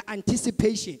that, their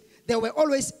anticipation. They were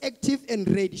always active and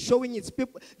ready, showing its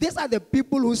people. These are the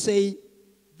people who say,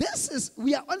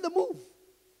 we are on the move.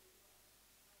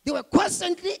 They were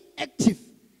constantly active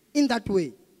in that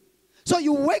way. So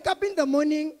you wake up in the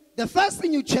morning, the first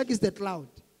thing you check is the cloud.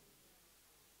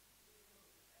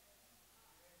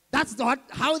 That's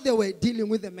how they were dealing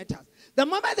with the matters. The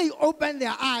moment they opened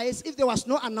their eyes, if there was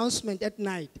no announcement at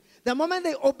night, The moment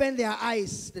they open their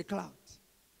eyes, the cloud.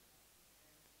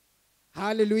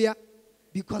 Hallelujah.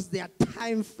 Because their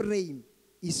time frame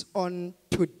is on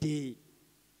today.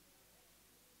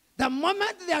 The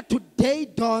moment their today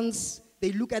dawns,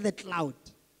 they look at the cloud.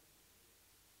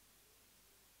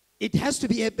 It has to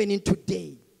be happening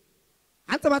today.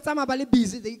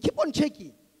 Busy, they keep on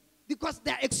checking. Because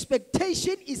their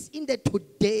expectation is in the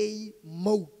today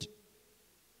mode.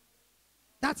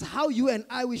 That's how you and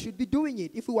I, we should be doing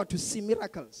it if we were to see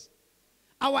miracles.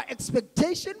 Our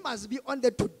expectation must be on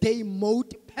the today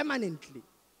mode permanently.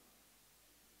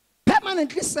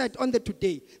 Permanently set on the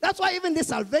today. That's why even the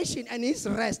salvation and his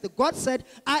rest, God said,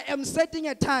 I am setting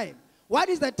a time. What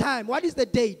is the time? What is the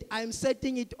date? I am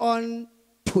setting it on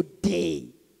today.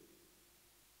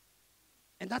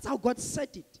 And that's how God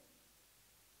set it.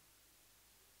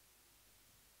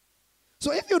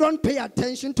 So if you don't pay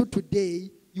attention to today,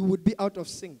 you would be out of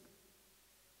sync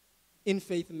in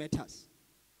faith matters.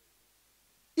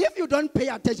 If you don't pay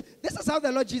attention, this is how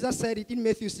the Lord Jesus said it in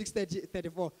Matthew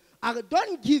 6:34.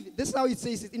 Don't give, this is how it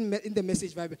says it in the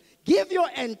Message Bible. Give your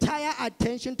entire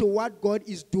attention to what God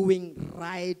is doing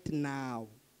right now.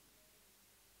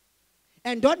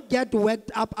 And don't get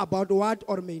worked up about what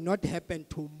or may not happen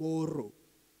tomorrow.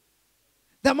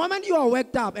 The moment you are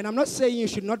worked up, and I'm not saying you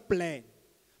should not plan.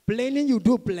 Planning, you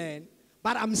do plan.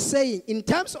 But I'm saying, in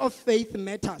terms of faith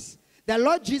matters, the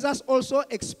Lord Jesus also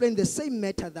explained the same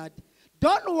matter that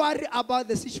don't worry about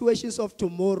the situations of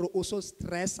tomorrow, also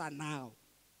stress are now.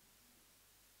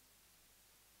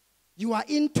 You are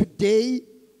in today,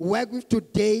 work with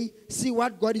today, see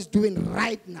what God is doing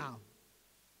right now.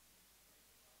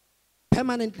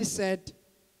 Permanently set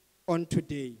on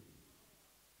today.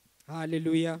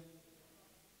 Hallelujah.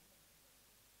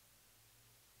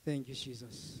 Thank you,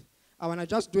 Jesus. I want to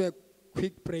just do a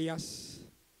quick prayers.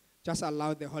 Just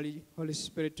allow the Holy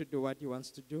Spirit to do what he wants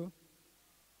to do.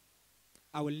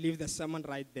 I will leave the sermon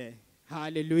right there.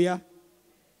 Hallelujah.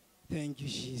 Thank you,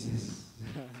 Jesus.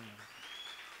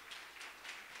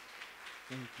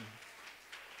 Thank you.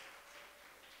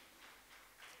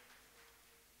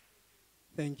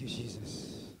 Thank you,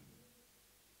 Jesus.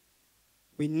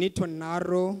 We need to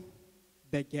narrow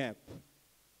the gap.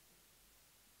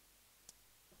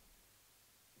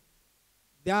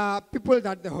 There are people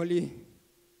that the Holy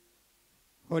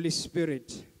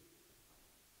Spirit,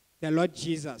 the Lord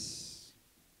Jesus,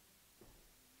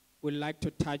 would like to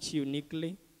touch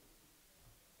uniquely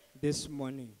this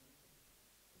morning.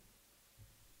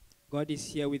 God is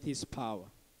here with his power.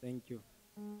 Thank you.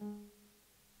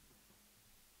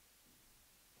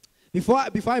 Before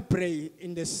I pray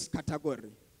in this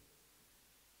category,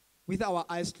 with our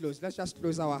eyes closed, let's just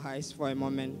close our eyes for a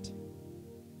moment.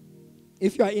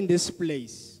 If you are in this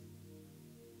place,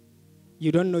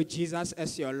 you don't know Jesus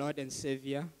as your Lord and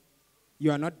Savior,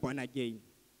 you are not born again.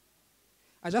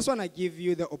 I just want to give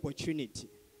you the opportunity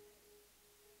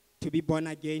to be born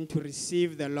again, to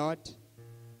receive the Lord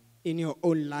in your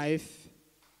own life,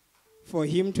 for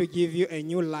him to give you a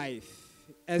new life,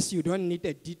 as you don't need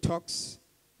a detox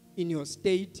in your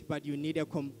state, but you need a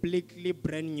completely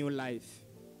brand new life.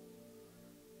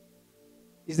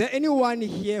 Is there anyone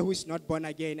here who is not born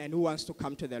again and who wants to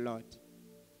come to the Lord?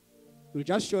 You'll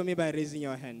just show me by raising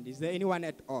your hand. Is there anyone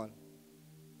at all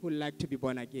who would like to be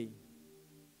born again?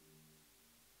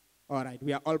 All right,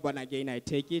 we are all born again, I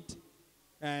take it.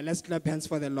 Let's clap hands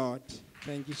for the Lord.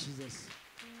 Thank you, Jesus.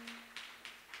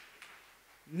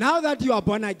 Now that you are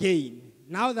born again,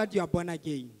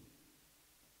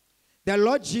 the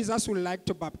Lord Jesus would like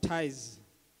to baptize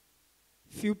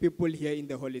few people here in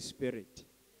the Holy Spirit.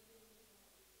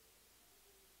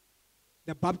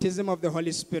 The baptism of the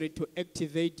Holy Spirit to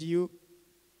activate you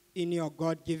in your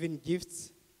God-given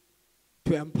gifts,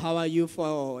 to empower you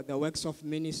for the works of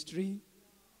ministry.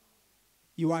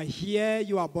 You are here,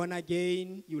 you are born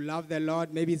again, you love the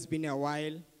Lord, maybe it's been a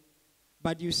while,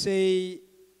 but you say,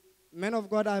 man of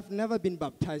God, I've never been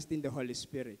baptized in the Holy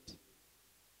Spirit.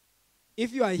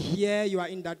 If you are here, you are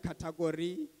in that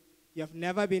category, you have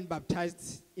never been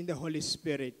baptized in the Holy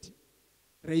Spirit,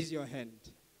 raise your hand.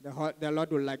 The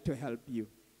Lord would like to help you.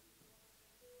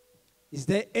 Is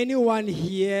there anyone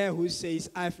here who says,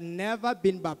 I've never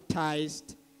been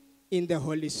baptized in the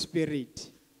Holy Spirit?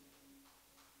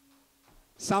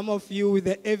 Some of you with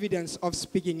the evidence of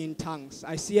speaking in tongues.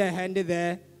 I see a hand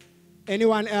there.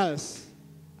 Anyone else?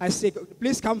 I say,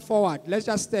 please come forward. Let's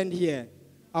just stand here.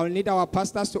 I'll need our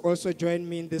pastors to also join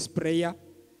me in this prayer.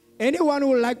 Anyone who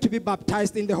would like to be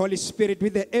baptized in the Holy Spirit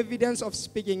with the evidence of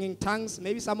speaking in tongues,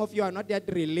 maybe some of you are not yet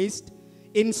released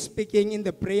in speaking in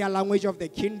the prayer language of the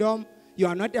kingdom. You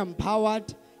are not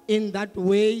empowered in that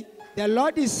way. The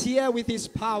Lord is here with his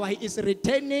power. He is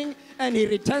returning and he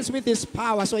returns with his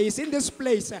power. So he's in this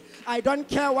place. I don't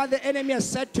care what the enemy has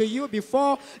said to you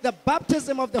before. The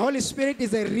baptism of the Holy Spirit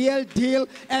is a real deal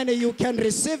and you can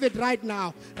receive it right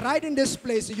now. Right in this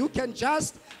place. You can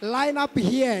just line up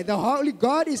here. The Holy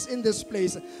God is in this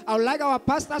place. I would like our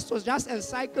pastors to just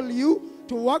encircle you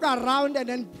to walk around and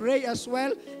then pray as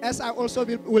well, as I also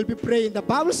will be praying. The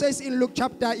Bible says in Luke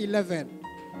chapter 11.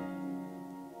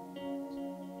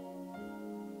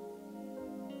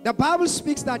 The Bible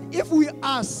speaks that if we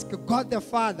ask God the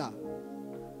Father,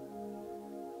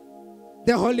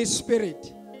 the Holy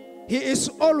Spirit, he is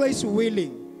always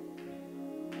willing.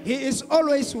 He is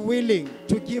always willing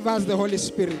to give us the Holy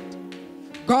Spirit.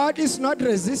 God is not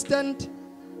resistant.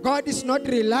 God is not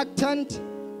reluctant.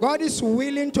 God is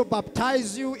willing to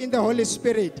baptize you in the Holy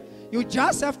Spirit. You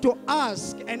just have to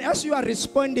ask, and as you are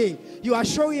responding, you are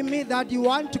showing me that you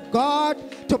want God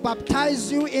to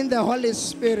baptize you in the Holy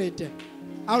Spirit.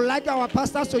 I would like our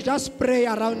pastors to just pray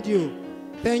around you.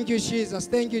 Thank you, Jesus.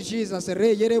 Thank you, Jesus.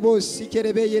 Re yerebo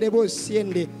sikerebe yerebo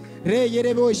siende. Re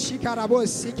yerebo shikarabo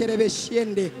sikerebe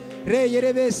siende. Re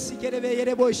yerebe sikerebe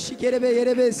yerebo shikerebe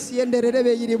yerebe siende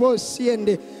rebe yerebo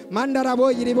siende.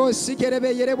 Mandarabo yerebo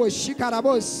sikerebe yerebo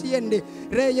shikarabo siende.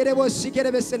 Re yerebo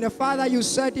sikerebe siende. Father, you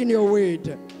said in your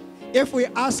word, if we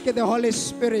ask the Holy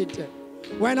Spirit,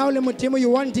 when only Mutimu,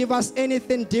 you won't give us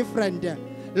anything different.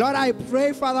 Lord, I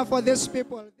pray, Father, for these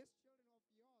people.